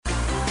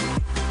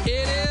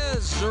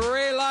the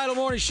Ray Lytle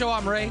Morning Show.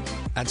 I'm Ray.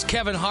 That's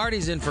Kevin Hart.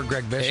 He's in for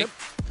Greg Bishop.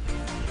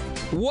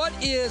 Hey. What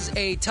is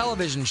a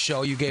television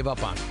show you gave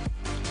up on?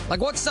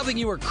 Like, what's something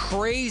you were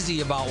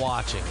crazy about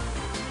watching,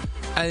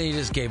 and then you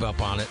just gave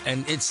up on it,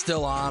 and it's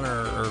still on,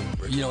 or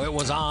it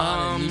was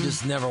on, and you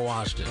just never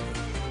watched it?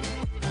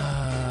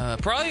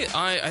 Probably,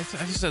 I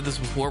said this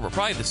before, but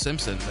probably The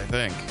Simpsons, I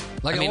think.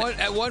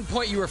 At one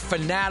point, you were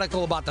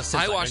fanatical about The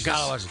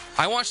Simpsons.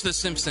 I watched The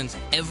Simpsons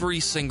every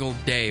single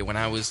day when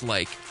I was,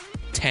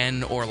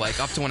 10 or,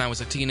 up to when I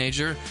was a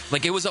teenager.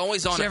 It was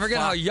always on. I forget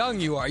how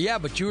young you are. Yeah,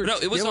 but you were. No,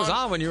 it was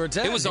on when you were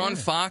 10. It was on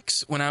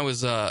Fox when I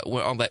was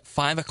on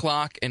 5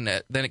 o'clock, and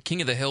then at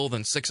King of the Hill,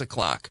 then 6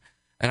 o'clock.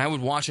 And I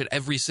would watch it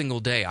every single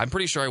day. I'm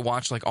pretty sure I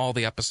watched, all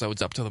the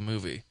episodes up to the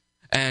movie.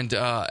 And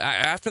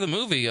after the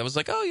movie, I was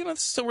like, oh, this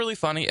is still really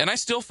funny. And I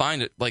still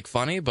find it,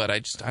 funny, but I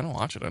don't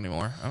watch it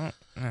anymore.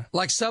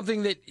 Like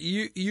something that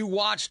you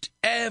watched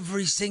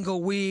every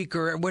single week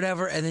or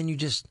whatever, and then you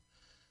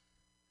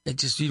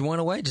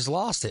went away, just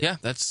lost it. Yeah,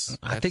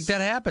 I think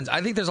that happens.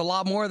 I think there's a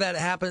lot more of that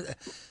happen.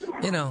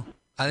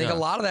 I think a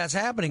lot of that's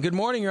happening. Good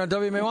morning. You're on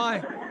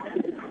WMAY.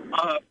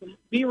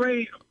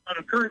 B-Ray on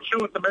a current show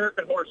with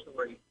American Horror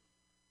Story.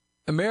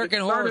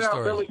 American Horror Story. Started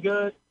out really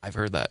good. I've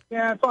heard that.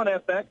 Yeah, it's on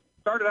FX.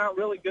 Started out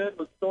really good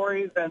with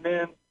stories, and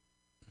then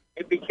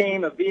it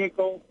became a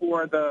vehicle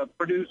for the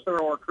producer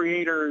or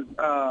creator's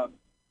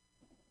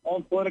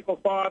own political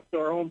thoughts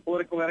or own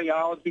political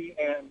ideology,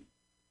 and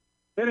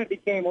then it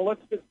became, well,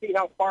 let's just see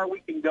how far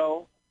we can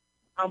go,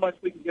 how much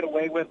we can get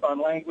away with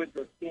on language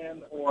or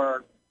skin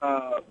or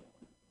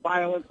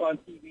violence on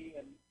TV,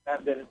 and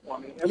that did it for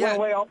me. Went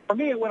away. For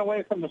me, it went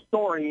away from the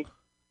story.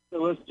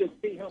 So let's just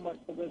see how much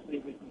publicity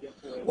we can get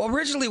for it. Well,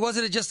 originally,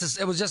 wasn't it just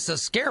to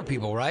scare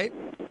people, right?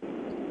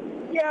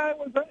 Yeah,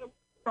 it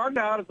started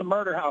out as a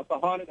murder house, a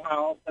haunted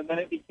house, and then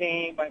it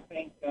became, I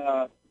think,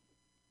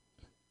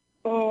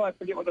 I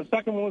forget what the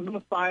second one was, an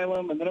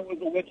asylum, and then it was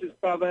a witch's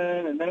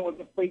coven, and then it was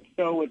a freak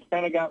show, which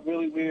kind of got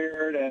really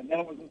weird, and then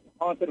it was a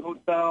haunted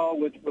hotel,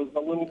 which was a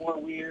little more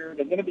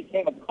weird, and then it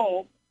became a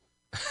cult,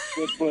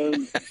 which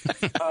was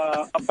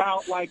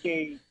about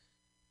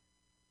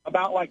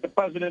the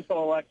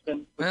presidential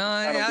election.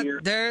 Well,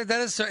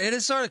 it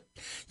is sort of.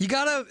 You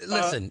gotta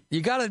listen.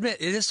 You gotta admit,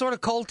 it is sort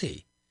of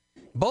culty.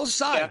 Both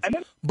sides.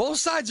 Yeah, both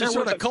sides are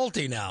sort of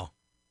culty now.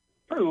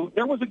 True.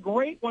 There was a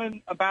great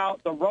one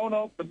about the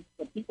Roanoke, the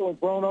people of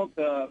Roanoke,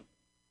 the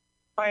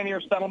pioneer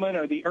settlement,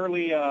 or the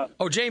early.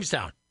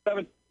 Jamestown.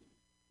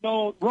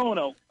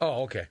 Roanoke.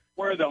 Oh, okay.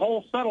 Where the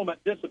whole settlement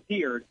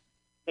disappeared.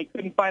 They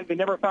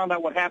never found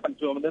out what happened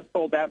to them, and this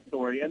told that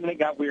story, and then it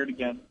got weird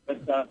again.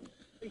 But I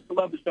used to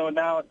love the show, and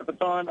now if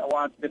it's on, I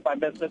watch it. If I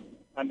miss it,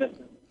 I miss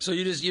it. So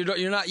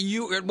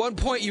at one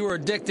point you were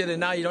addicted,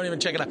 and now you don't even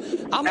check it out.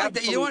 I'm like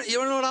that. You want to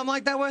know what I'm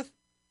like that with?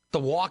 The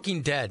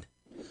Walking Dead.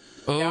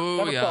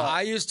 Oh yeah.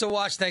 I used to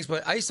watch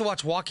but I used to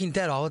watch Walking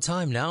Dead all the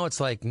time. Now it's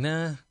like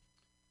nah.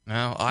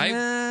 No,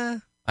 I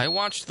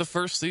watched the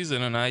first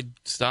season and I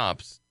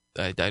stopped.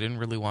 I didn't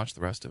really watch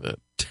the rest of it.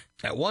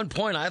 At one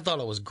point, I thought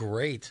it was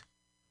great.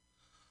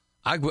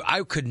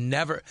 I could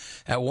never.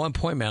 At one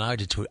point, man,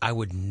 I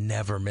would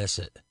never miss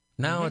it.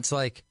 Now it's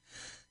like,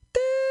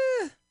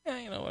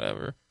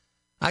 whatever.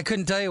 I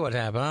couldn't tell you what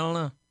happened. I don't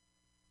know.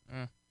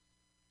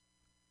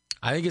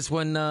 I think it's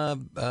when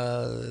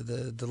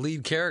the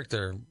lead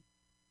character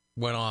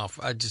went off.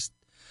 I just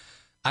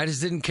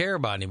didn't care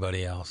about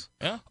anybody else.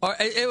 Yeah. Or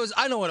it was.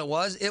 I know what it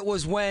was. It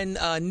was when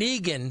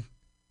Negan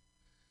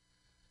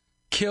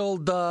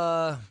killed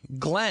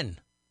Glenn.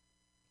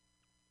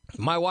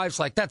 My wife's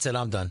like, "That's it.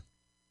 I'm done."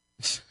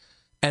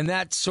 And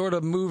that sort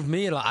of moved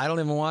me. I don't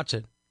even watch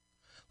it.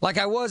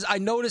 I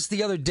noticed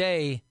the other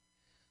day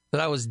that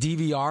I was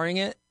DVRing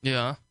it.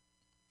 Yeah.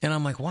 And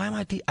I'm like, why am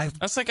I?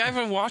 That's I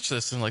haven't watched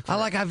this in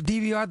I've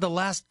DVR'd the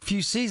last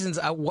few seasons,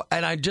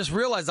 and I just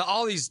realized that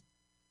all these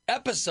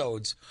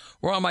episodes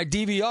were on my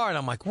DVR, and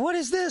I'm like, what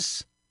is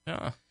this?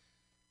 Yeah.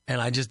 And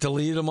I just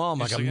deleted them all. I'm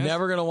like, I'm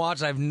never gonna watch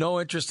it. I have no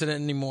interest in it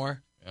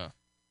anymore. Yeah.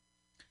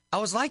 I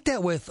was like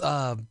that with,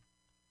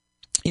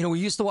 we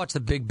used to watch The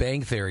Big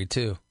Bang Theory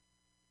too.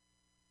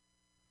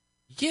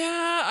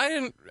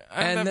 Yeah,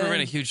 I've never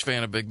been a huge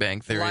fan of Big Bang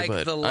Theory,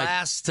 but the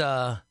last.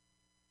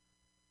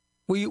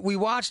 We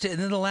watched it, and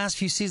then the last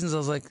few seasons, I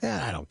was like,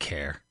 I don't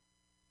care,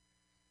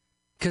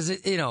 because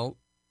it's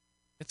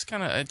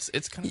kind of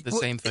the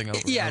same thing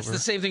over. Yeah, it's the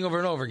same thing over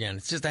and over again.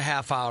 It's just a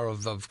half hour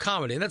of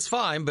comedy, and that's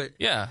fine. But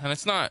yeah, and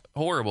it's not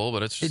horrible,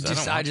 but it's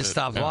just I just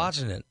stopped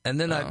watching it, and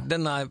then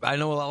I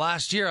know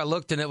last year I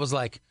looked, and it was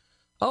like,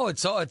 oh,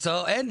 it's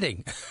all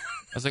ending. I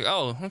was like,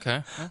 oh,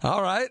 okay,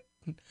 all right.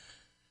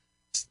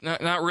 It's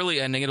not really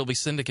ending. It'll be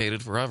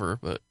syndicated forever,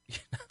 but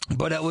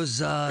but it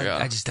was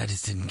I just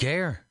didn't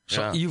care.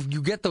 So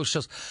you get those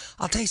shows.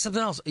 I'll tell you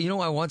something else.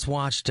 I once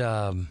watched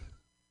my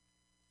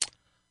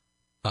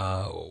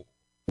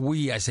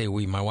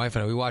wife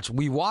and I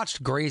we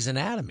watched Grey's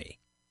Anatomy.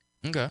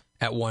 Okay.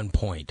 At one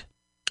point.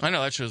 I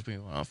know that show's been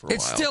on for a while.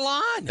 It's still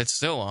on. It's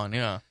still on,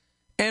 yeah.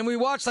 And we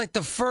watched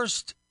the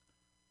first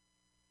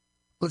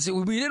let's see,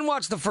 we didn't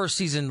watch the first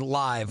season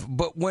live,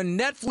 but when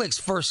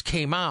Netflix first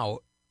came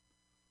out,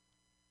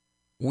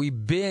 we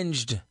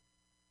binged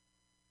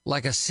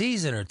like a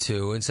season or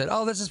two and said,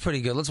 oh, this is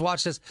pretty good. Let's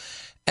watch this.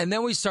 And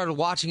then we started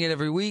watching it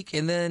every week.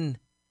 And then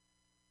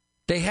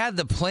they had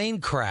the plane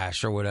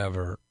crash or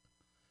whatever.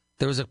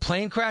 There was a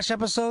plane crash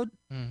episode.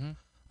 Mm-hmm.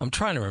 I'm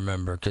trying to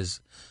remember because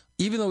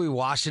even though we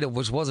watched it,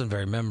 which wasn't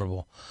very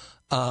memorable,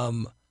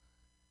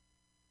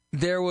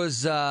 there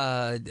was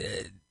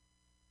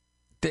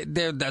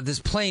this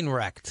plane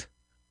wrecked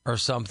or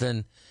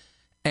something.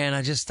 And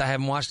I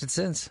haven't watched it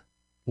since.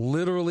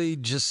 Literally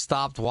just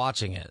stopped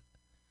watching it.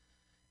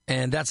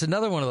 And that's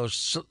another one of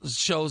those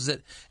shows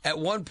that at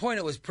one point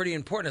it was pretty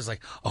important. It's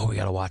like, oh, we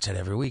got to watch that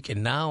every week.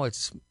 And now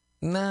it's,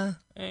 nah.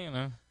 Hey, you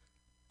know.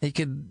 You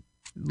could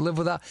live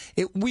without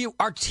it.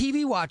 Our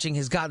TV watching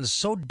has gotten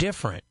so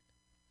different.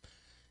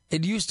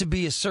 It used to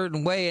be a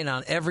certain way, and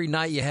on every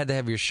night you had to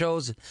have your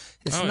shows.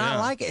 It's not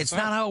like it. It's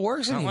not how it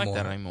works anymore. It's not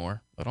like that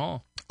anymore at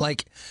all.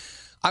 Like,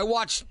 I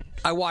watch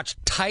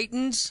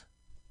Titans.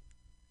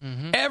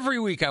 Mm-hmm. Every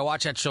week I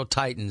watch that show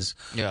Titans,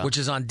 which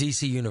is on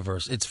DC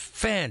Universe. It's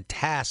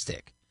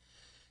fantastic.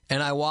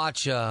 And I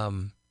watch I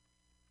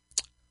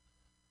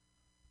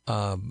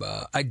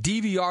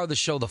DVR the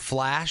show The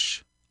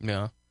Flash.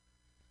 Yeah.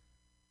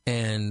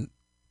 And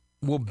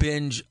we'll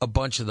binge a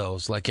bunch of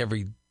those like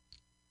every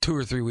 2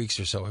 or 3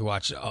 weeks or so. We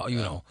watch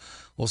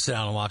we'll sit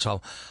down and watch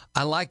all.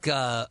 I like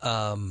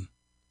I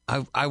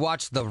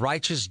watched The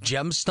Righteous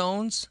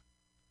Gemstones,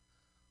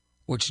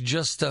 which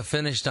just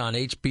finished on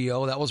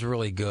HBO. That was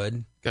really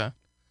good. Okay.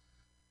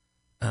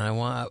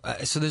 And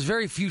so there's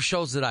very few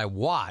shows that I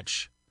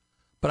watch,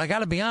 but I got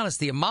to be honest,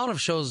 the amount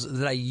of shows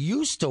that I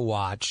used to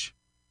watch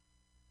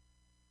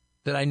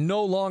that I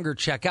no longer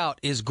check out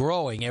is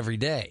growing every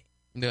day.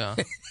 Yeah.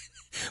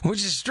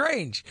 Which is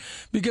strange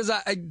because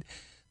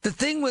the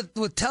thing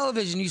with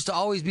television used to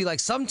always be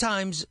like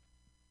sometimes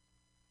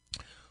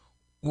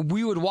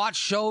we would watch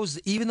shows,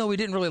 even though we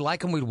didn't really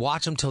like them, we'd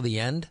watch them till the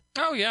end.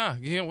 Oh, yeah.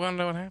 You want to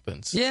know what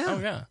happens. Yeah. Oh,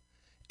 yeah.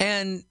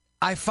 And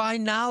I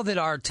find now that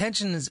our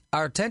attention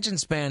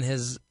span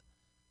has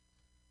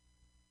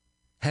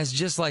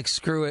just like,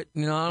 screw it.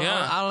 You know,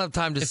 I don't have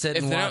time to sit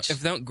and watch.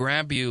 If they don't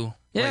grab you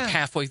like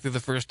halfway through the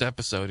first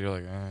episode, you're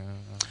like,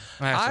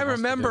 I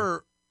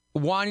remember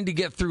wanting to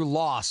get through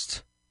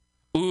Lost.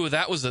 Ooh,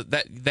 that was a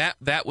big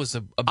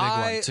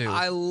one, too.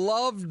 I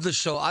loved the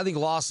show. I think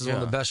Lost is one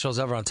of the best shows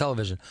ever on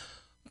television.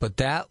 But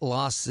that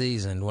Lost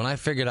season, when I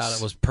figured out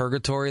it was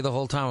purgatory the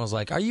whole time, I was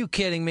like, are you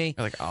kidding me?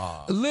 You're like,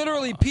 oh.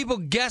 Literally, people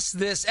guessed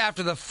this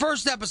after the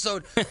first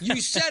episode.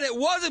 You said it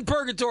wasn't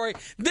purgatory.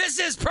 This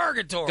is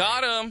purgatory.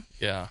 Got him.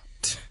 Yeah.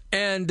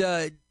 And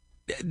that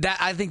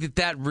I think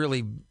that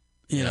really,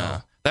 you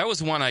know. That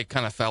was one I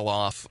kind of fell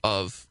off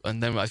of,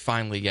 and then I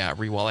finally,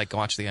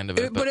 watched the end of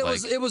it. But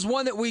it was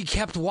one that we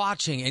kept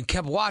watching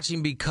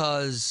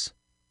because,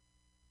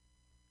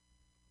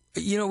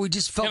 we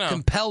just felt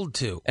compelled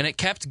to. And it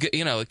kept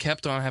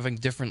on having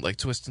different like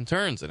twists and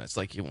turns, and it's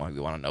like you want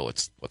to know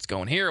what's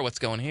going here,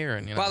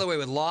 and By the way,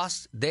 with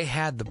Lost, they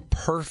had the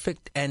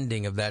perfect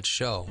ending of that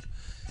show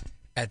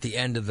at the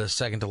end of the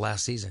second to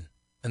last season,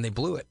 and they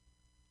blew it.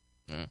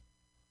 Mm.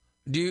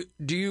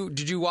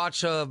 Did you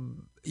watch?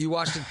 You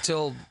watched it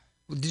till?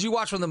 Did you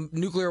watch when the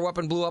nuclear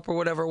weapon blew up or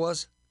whatever it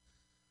was?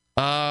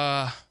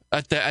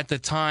 At the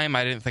time,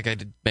 I didn't think I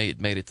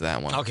made it to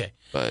that one. Okay,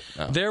 but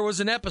there was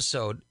an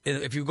episode.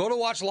 If you go to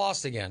watch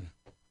Lost again,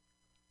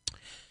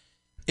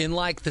 in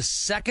like the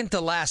second to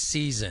last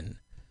season,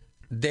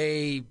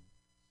 there's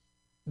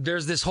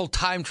this whole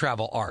time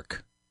travel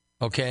arc.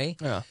 Okay,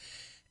 yeah,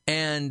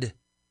 and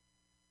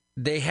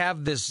they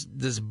have this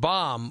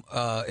bomb.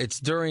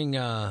 It's during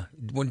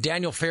when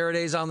Daniel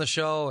Faraday's on the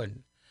show,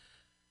 and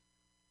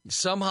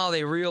somehow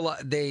they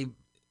realize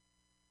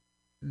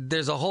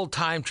there's a whole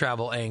time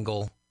travel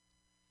angle,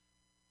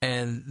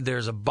 and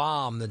there's a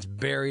bomb that's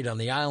buried on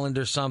the island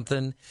or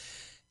something,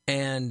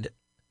 and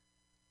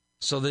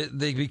so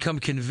they become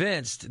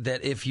convinced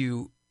that if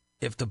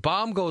the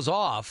bomb goes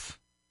off,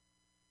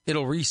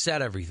 it'll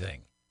reset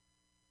everything,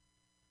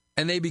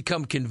 and they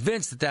become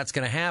convinced that that's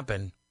going to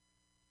happen.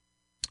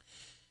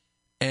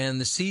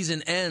 And the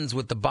season ends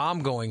with the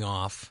bomb going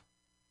off.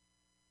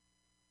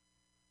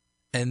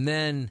 And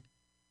then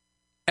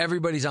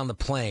everybody's on the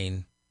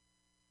plane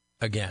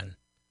again.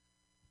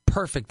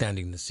 Perfect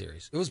ending to the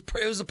series. It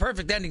was a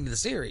perfect ending to the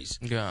series.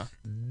 Yeah.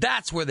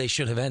 That's where they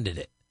should have ended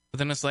it. But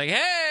then it's like,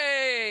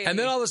 hey! And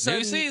then all of a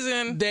sudden, new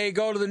season. They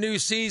go to the new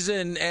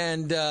season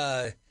and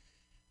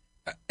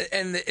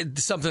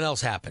something else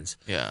happens.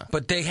 Yeah.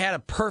 But they had a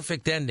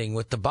perfect ending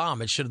with the bomb.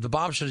 The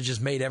bomb should have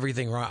just made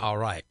everything all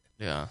right.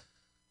 Yeah.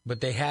 But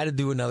they had to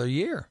do another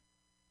year.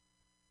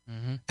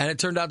 Mm-hmm. And it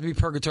turned out to be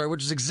purgatory,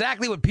 which is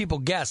exactly what people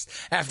guessed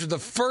after the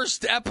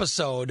first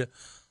episode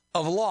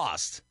of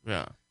Lost.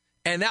 Yeah.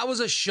 And that was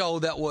a show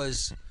that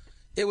was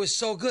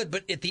so good.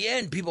 But at the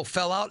end, people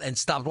fell out and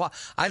stopped watching.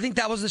 I think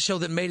that was the show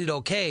that made it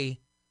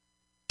okay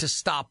to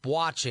stop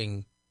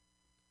watching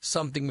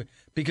something.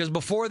 Because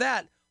before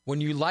that, when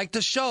you liked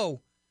a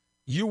show,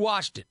 You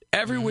watched it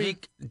every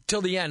week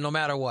till the end, no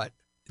matter what.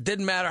 It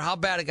didn't matter how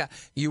bad it got.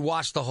 You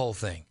watched the whole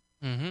thing.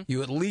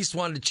 You at least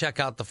wanted to check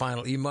out the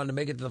final. You wanted to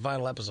make it to the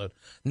final episode.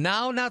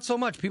 Now, not so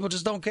much. People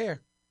just don't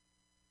care.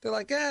 They're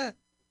like, I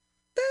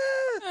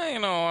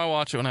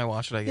watch it when I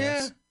watch it, I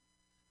guess.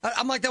 Yeah.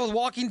 I'm like that with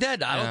Walking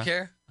Dead. I don't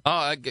care.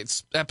 Oh,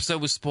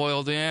 episode was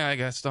spoiled. Yeah, I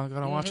guess I'm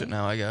going to watch it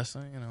now, I guess.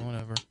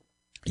 Whatever.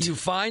 You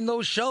find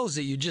those shows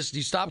that you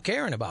stop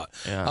caring about.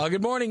 Yeah.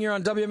 Good morning. You're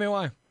on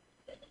WMAY.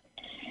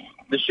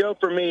 The show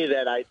for me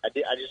that I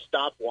just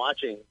stopped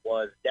watching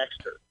was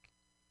Dexter.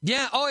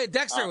 Yeah. Oh, yeah,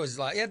 Dexter was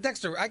like,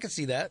 Dexter. I could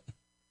see that.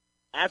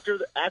 After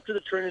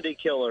the Trinity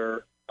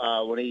Killer,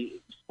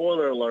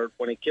 spoiler alert,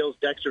 when he kills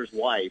Dexter's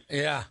wife.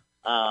 Yeah.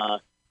 I'm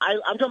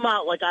talking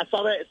about, like, I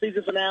saw that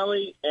season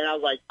finale, and I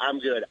was like, I'm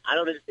good. I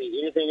don't need to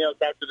see anything else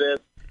after this.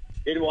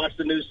 Didn't watch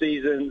the new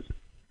seasons.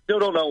 Still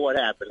don't know what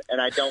happened,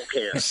 and I don't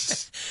care.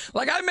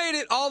 Like, I made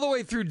it all the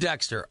way through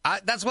Dexter.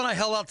 That's when I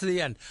held out to the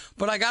end.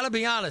 But I got to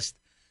be honest.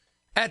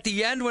 At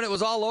the end, when it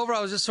was all over,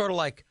 I was just sort of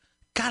like,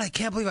 God, I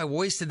can't believe I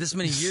wasted this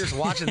many years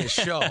watching this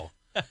show.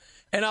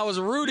 And I was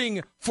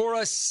rooting for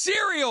a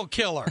serial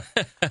killer.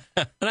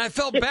 And I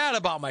felt bad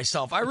about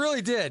myself. I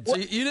really did. So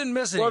you didn't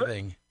miss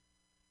anything.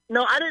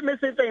 No, I didn't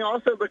miss anything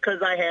also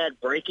because I had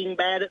Breaking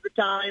Bad at the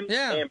time.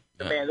 Yeah. And,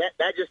 man,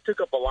 that just took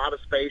up a lot of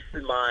space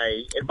in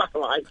my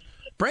life.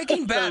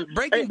 Breaking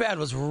Bad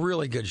was a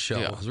really good show.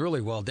 Yeah. It was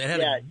really well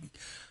done. I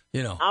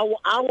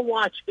will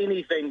watch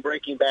anything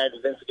Breaking Bad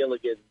and Vince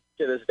Gilligan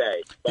to this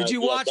day. Did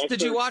you watch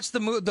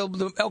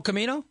the El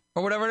Camino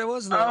or whatever it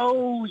was?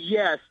 Oh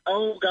yes.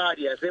 Oh God,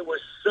 yes. It was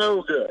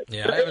so good.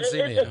 Yeah, I haven't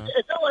seen it.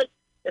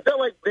 It felt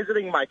like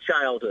visiting my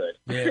childhood.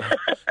 Yeah.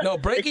 No,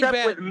 Breaking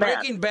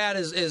Bad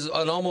is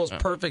an almost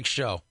perfect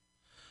show.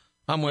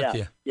 I'm with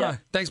you. Yeah. All right,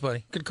 thanks,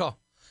 buddy. Good call.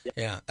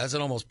 Yeah, that's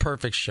an almost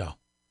perfect show.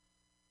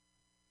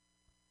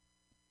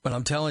 But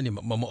I'm telling you,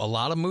 a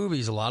lot of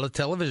movies, a lot of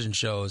television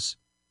shows,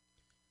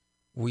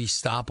 we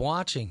stop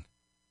watching.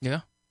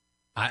 Yeah.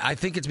 I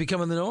think it's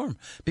becoming the norm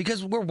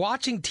because we're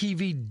watching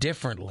TV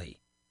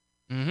differently.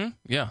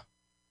 Yeah.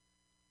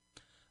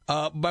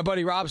 My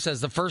buddy Rob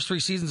says the first 3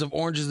 seasons of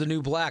Orange is the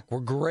New Black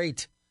were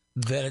great.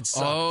 Then it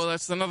sucked. Oh,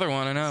 that's another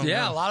one. I know.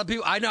 Yeah, a lot of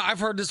people. I know.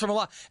 I've heard this from a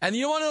lot. And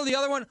you want to know the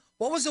other one?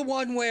 What was the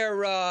one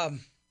where?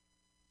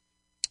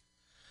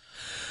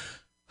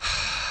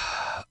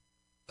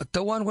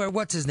 The one where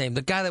what's his name?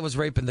 The guy that was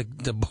raping the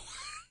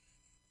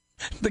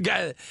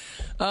guy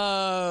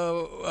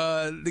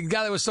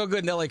that was so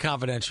good in L.A.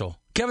 Confidential,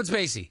 Kevin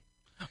Spacey.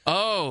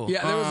 Oh,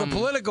 yeah, there was a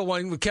political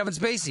one with Kevin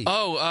Spacey.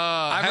 Oh,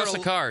 House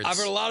of Cards. I've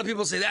heard a lot of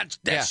people say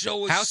that show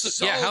was House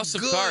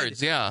good. of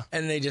Cards. Yeah,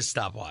 and they just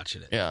stopped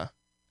watching it. Yeah,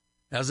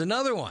 that was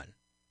another one.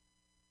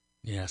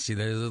 Yeah, see,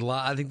 there's a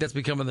lot. I think that's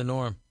becoming the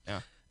norm. Yeah.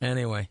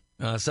 Anyway,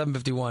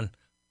 7:51.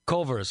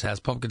 Culver's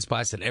has pumpkin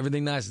spice and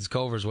everything nice. It's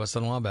Culver's, West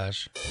on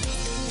Wabash.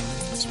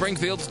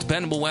 Springfield's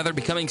dependable weather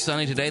becoming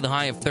sunny today, the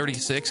high of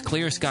 36.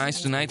 Clear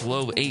skies tonight, the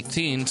low of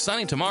 18.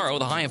 Sunny tomorrow,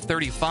 the high of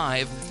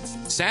 35.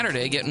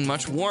 Saturday getting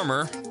much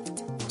warmer.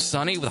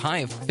 Sunny with a high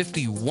of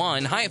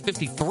 51. High of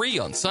 53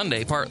 on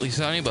Sunday, partly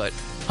sunny, but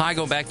high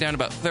go back down to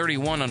about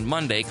 31 on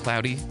Monday.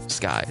 Cloudy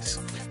skies.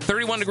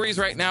 31 degrees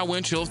right now,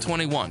 wind chill of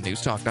 21.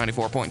 News Talk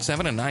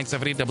 94.7 and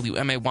 970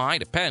 WMAY.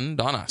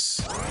 Depend on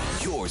us.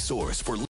 Your source for